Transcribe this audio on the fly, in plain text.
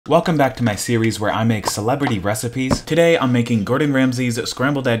Welcome back to my series where I make celebrity recipes. Today I'm making Gordon Ramsay's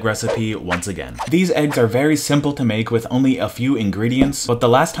scrambled egg recipe once again. These eggs are very simple to make with only a few ingredients, but the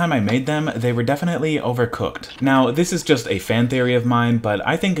last time I made them, they were definitely overcooked. Now, this is just a fan theory of mine, but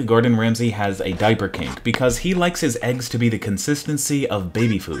I think Gordon Ramsay has a diaper kink because he likes his eggs to be the consistency of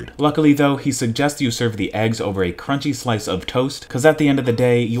baby food. Luckily though, he suggests you serve the eggs over a crunchy slice of toast, because at the end of the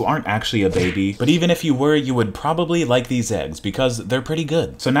day, you aren't actually a baby, but even if you were, you would probably like these eggs because they're pretty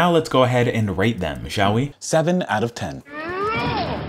good. So now let's go ahead and rate them, shall we? 7 out of 10.